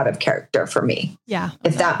something that's out of character for me. Yeah.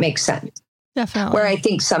 If that makes sense. Definitely. Where I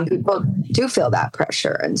think some people do feel that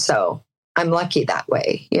pressure. And so I'm lucky that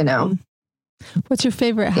way, you know. What's your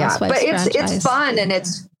favorite Housewives franchise? But it's fun and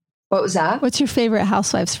what was that? What's your favorite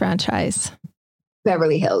Housewives franchise?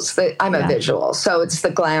 Beverly Hills. I'm a visual. So it's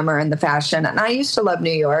the glamour and the fashion. And I used to love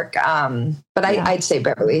New York. But I'd say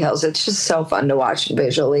Beverly Hills. It's just so fun to watch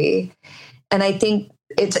visually. And I think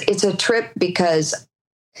it's a trip because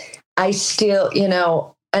I still, you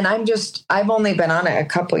know, and I've only been on it a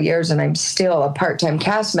couple of years and I'm still a part-time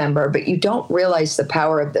cast member, but you don't realize the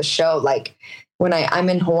power of the show. Like when I'm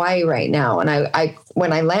in Hawaii right now and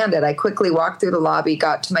when I landed, I quickly walked through the lobby,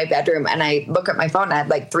 got to my bedroom and I look at my phone. I had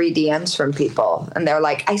like 3 DMs from people and they're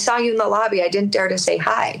like, I saw you in the lobby. I didn't dare to say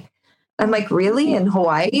hi. I'm like, really? In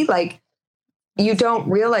Hawaii? Like you don't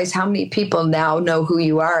realize how many people now know who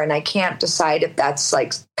you are. And I can't decide if that's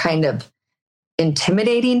like kind of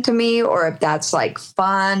intimidating to me or if that's like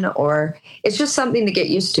fun or it's just something to get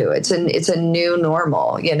used to. It's a new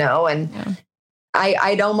normal, you know, and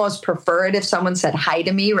I'd almost prefer it if someone said hi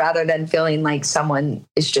to me rather than feeling like someone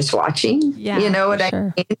is just watching. Yeah, you know what I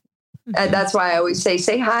mean? That's why I always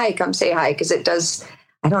say hi, come say hi. Cause it does.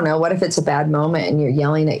 I don't know. What if it's a bad moment and you're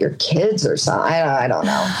yelling at your kids or something? I don't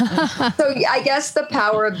know. So I guess the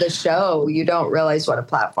power of the show, you don't realize what a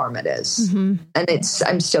platform it is. And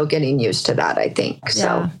I'm still getting used to that, I think.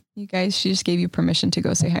 So you guys, she just gave you permission to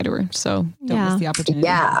go say hi to her. So don't miss the opportunity.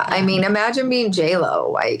 Yeah. I mean, imagine being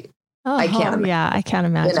J-Lo. I can't imagine. Yeah, I can't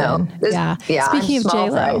imagine. You know, Speaking of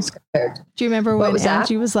J-Lo, do you remember when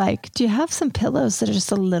Angie was like, do you have some pillows that are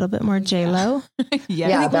just a little bit more J-Lo?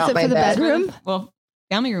 Yeah. Was it for the bedroom? Well,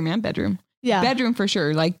 family room and bedroom. Bedroom for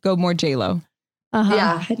sure. Like go more J-Lo.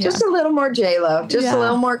 Yeah, just a little more J-Lo, just a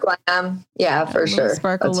little more glam. Yeah, for sure.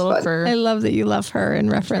 Sparkle, a little fur. I love that you love her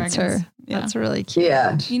and reference her. Yeah. That's really cute.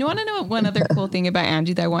 Yeah. You want to know one other cool thing about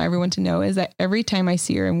Angie that I want everyone to know is that every time I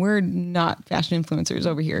see her, and we're not fashion influencers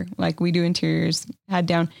over here, like we do interiors, head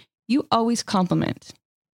down, you always compliment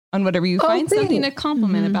on whatever you find something to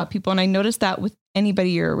compliment about people. And I noticed that with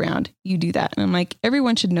anybody you're around, you do that. And I'm like,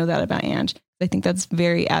 everyone should know that about Ange. I think that's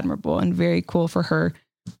very admirable and very cool for her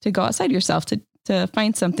to go outside yourself to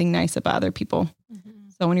find something nice about other people.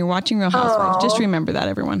 So when you're watching Real Housewives, just remember that,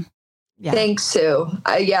 everyone. Yeah. Thanks, Sue.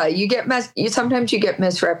 You get sometimes you get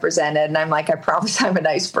misrepresented, and I'm like, I promise I'm a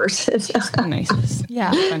nice person. Nicest.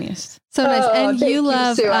 Yeah. Funniest. So nice. And you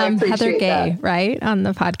love Heather Gay, that. Right? On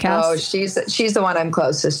the podcast. Oh, she's the one I'm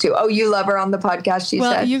closest to. Oh, you love her on the podcast, she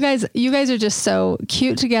said? You guys are just so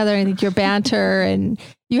cute together. I think your banter and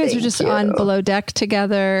you guys are just on Below Deck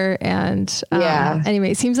together. And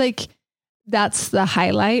anyway, it seems like that's the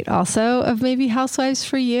highlight also of maybe Housewives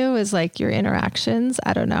for you is like your interactions.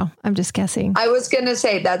 I don't know. I'm just guessing. I was going to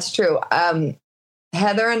say that's true.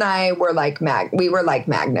 Heather and I were like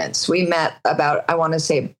magnets. We met about, I want to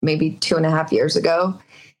say maybe 2.5 years ago.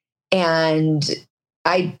 And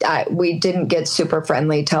we didn't get super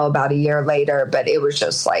friendly till about a year later, but it was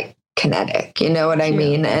just like kinetic, you know what I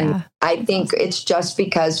mean? And I think it's just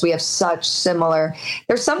because we have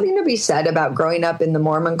there's something to be said about growing up in the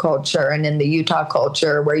Mormon culture and in the Utah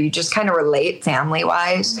culture where you just kind of relate family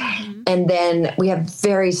wise. And then we have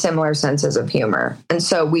very similar senses of humor. And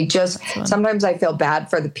so we just, sometimes I feel bad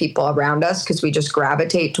for the people around us because we just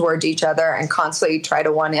gravitate towards each other and constantly try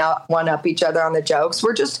to one up each other on the jokes.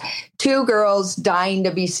 We're just two girls dying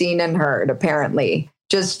to be seen and heard, apparently.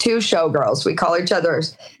 Just two showgirls. We call each other.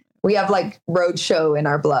 We have like roadshow in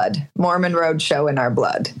our blood, Mormon roadshow in our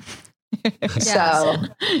blood. So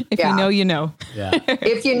if you know, you know. Yeah.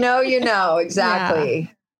 If you know, you know. Exactly. Yeah.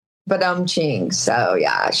 But ching. So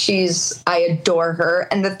yeah, I adore her.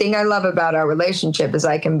 And the thing I love about our relationship is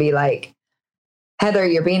I can be like, Heather,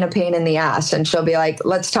 you're being a pain in the ass. And she'll be like,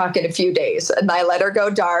 let's talk in a few days. And I let her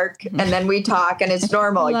go dark and then we talk and it's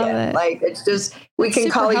normal again. Like it's just, we can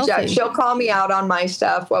call each other. She'll call me out on my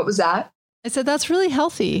stuff. What was that? I said, that's really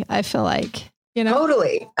healthy. I feel like, you know,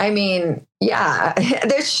 totally. I mean, yeah,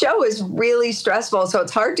 this show is really stressful. So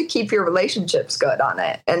it's hard to keep your relationships good on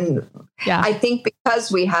it. And I think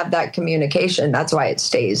because we have that communication, that's why it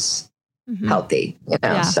stays healthy, you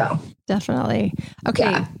know? Yeah, so definitely.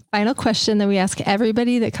 Okay. Final question that we ask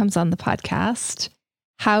everybody that comes on the podcast.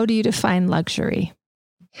 How do you define luxury?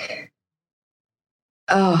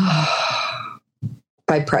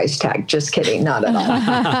 By price tag. Just kidding. Not at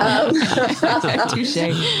all. Touche.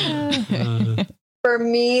 For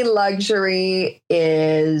me, luxury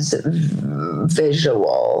is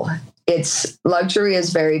visual. Luxury is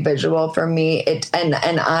very visual for me. And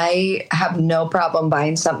I have no problem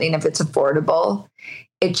buying something if it's affordable.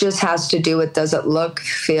 It just has to do with, does it look,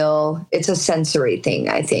 feel? It's a sensory thing,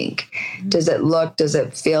 I think. Does it look, does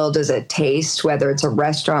it feel, does it taste, whether it's a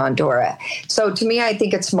restaurant or so to me, I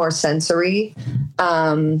think it's more sensory,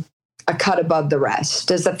 a cut above the rest.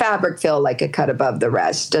 Does the fabric feel like a cut above the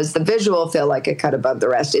rest? Does the visual feel like a cut above the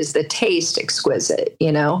rest? Is the taste exquisite,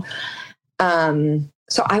 you know?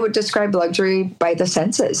 So I would describe luxury by the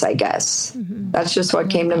senses, I guess. That's just what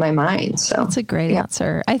came to my mind. So that's a great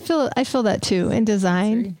answer. I feel that too in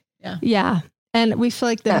design. Yeah. And we feel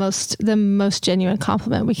like the most genuine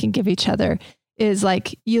compliment we can give each other is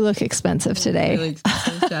like, you look expensive today. Really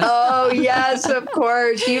expensive, oh yes, of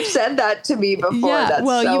course. You've said that to me before. Yeah, that's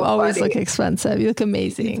well, so you always funny. Look expensive. You look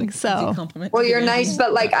amazing. Well, you're nice,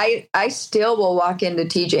 but like I still will walk into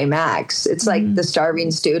TJ Maxx. It's like the starving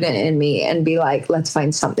student in me and be like, let's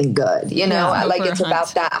find something good. You know, I like it's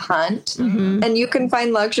about that hunt. And you can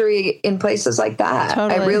find luxury in places like that.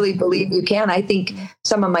 Totally. I really believe you can. I think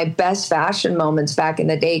some of my best fashion moments back in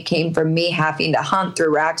the day came from me having to hunt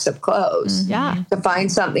through racks of clothes. To find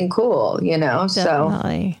something cool, you know?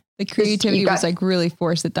 Definitely. So the creativity was like really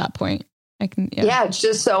forced at that point. It's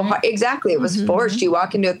just so hard. Exactly. It was forced. You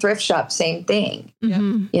walk into a thrift shop, same thing,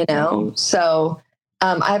 you know? So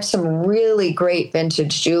I have some really great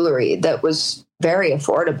vintage jewelry that was very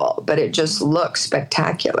affordable, but it just looks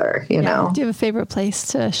spectacular, you know? Do you have a favorite place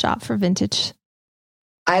to shop for vintage?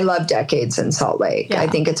 I love Decades in Salt Lake. I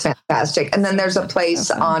think it's fantastic. And then there's a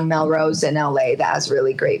place on Melrose in LA that has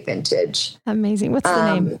really great vintage. Amazing. What's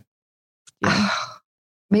the name?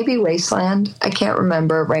 Maybe Wasteland. I can't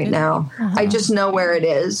remember right now. I just know where it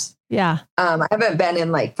is. Yeah. I haven't been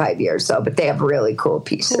in like 5 years though, but they have really cool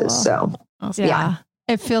pieces. Cool. So awesome.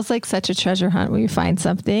 It feels like such a treasure hunt when you find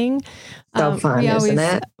something So fun, isn't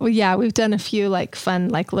it? Well, yeah, we've done a few like fun,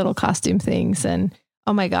 like little costume things. And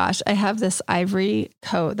oh my gosh, I have this ivory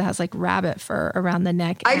coat that has like rabbit fur around the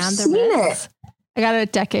neck I've and the seen wrists. I got it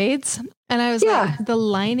at Decades. And I was Yeah. like, the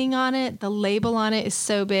lining on it, the label on it is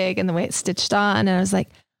so big and the way it's stitched on. And I was like,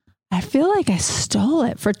 I feel like I stole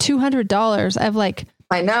it for $200. I have like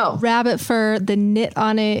I know. rabbit fur. The knit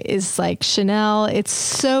on it is like Chanel. It's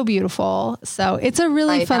so beautiful. So it's a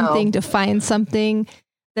really fun thing to find something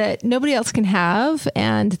that nobody else can have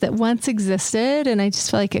and that once existed. And I just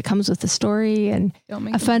feel like it comes with a story and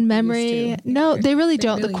a fun memory. No, they really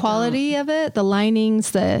don't. The quality of it, the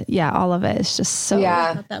linings, all of it is just so.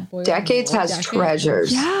 Yeah. Decades has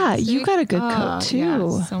treasures. Yeah. You got a good coat too.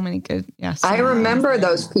 Yeah, so many good. Yeah. I remember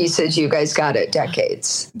those pieces you guys got at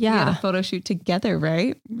Decades. We had Yeah. a photo shoot together,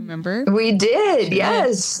 right? Remember? We did.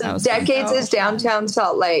 Yes. That was Decades is downtown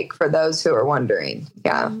Salt Lake for those who are wondering.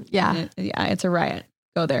 Yeah. Yeah. Yeah, it's a riot.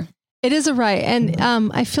 Go there. It is a right. And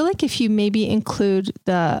I feel like if you maybe include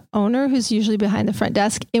the owner who's usually behind the front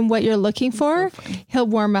desk in what you're looking for, he'll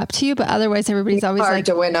warm up to you. But otherwise, everybody's always hard like,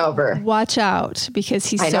 to win over. watch out because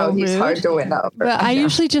he's I know so he's rude. hard to win over. But I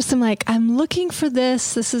usually just am like, I'm looking for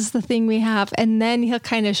this. This is the thing we have. And then he'll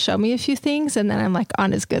kind of show me a few things. And then I'm like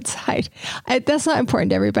on his good side. That's not important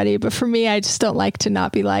to everybody. But for me, I just don't like to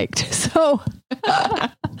not be liked. So I'm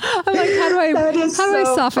like, how do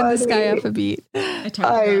I soften this guy up a beat?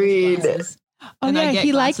 I mean, Oh yeah,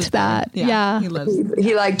 he liked that. Yeah. He loves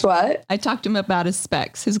he liked what? I talked to him about his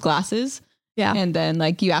specs, his glasses. Yeah. And then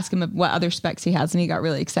like you ask him what other specs he has and he got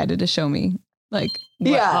really excited to show me like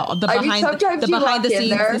The behind the scenes,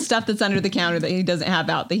 there. the stuff that's under the counter that he doesn't have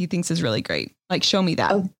out that he thinks is really great. Like show me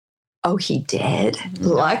that. Oh, he did. Yeah,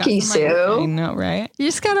 Lucky I Sue. know, right? You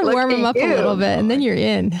just got to Look warm at him up a you. little bit and then you're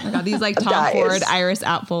in. I got these like Tom Nice. Ford Iris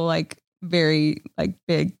Outful, like very like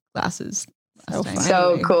big glasses. last time. So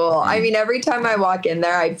Anyway. cool. I mean, every time I walk in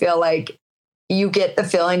there, I feel like you get the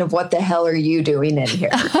feeling of what the hell are you doing in here?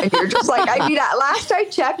 And you're just like, I mean, at last I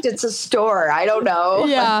checked, it's a store. I don't know.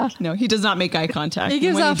 Yeah. No, he does not make eye contact. He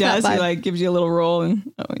gives when off he does, that he vibe. like gives you a little roll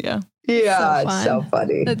and yeah. Yeah, So it's so fun.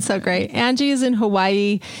 funny. That's so great. Angie is in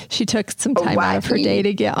Hawaii. She took some time out of her Hawaii. day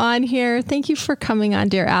to get on here. Thank you for coming on,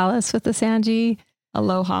 Dear Alice, with us, Angie.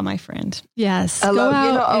 Aloha, my friend. Yes. Hello, Go out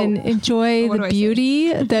you know- and enjoy What do the I say?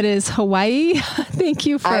 beauty that is Hawaii. Thank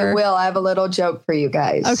you for. I will. I have a little joke for you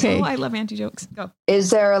guys. Okay. Oh, I love anti jokes. Go.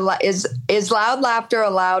 Is loud laughter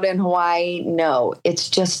allowed in Hawaii? No, it's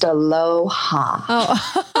just aloha.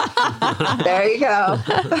 Oh, There you go.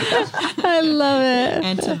 I love it.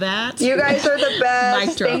 And to that, You guys are the Mic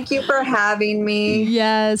best. drop. Thank you for having me.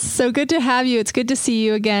 Yes. So good to have you. It's good to see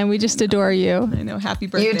you again. We just adore you. I know. Happy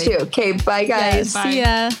birthday. You too. Okay, bye guys. Bye. See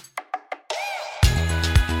ya.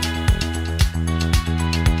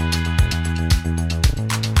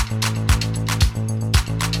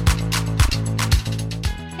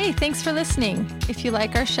 Hey, thanks for listening. If you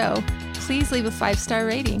like our show, please leave a 5-star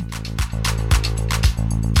rating.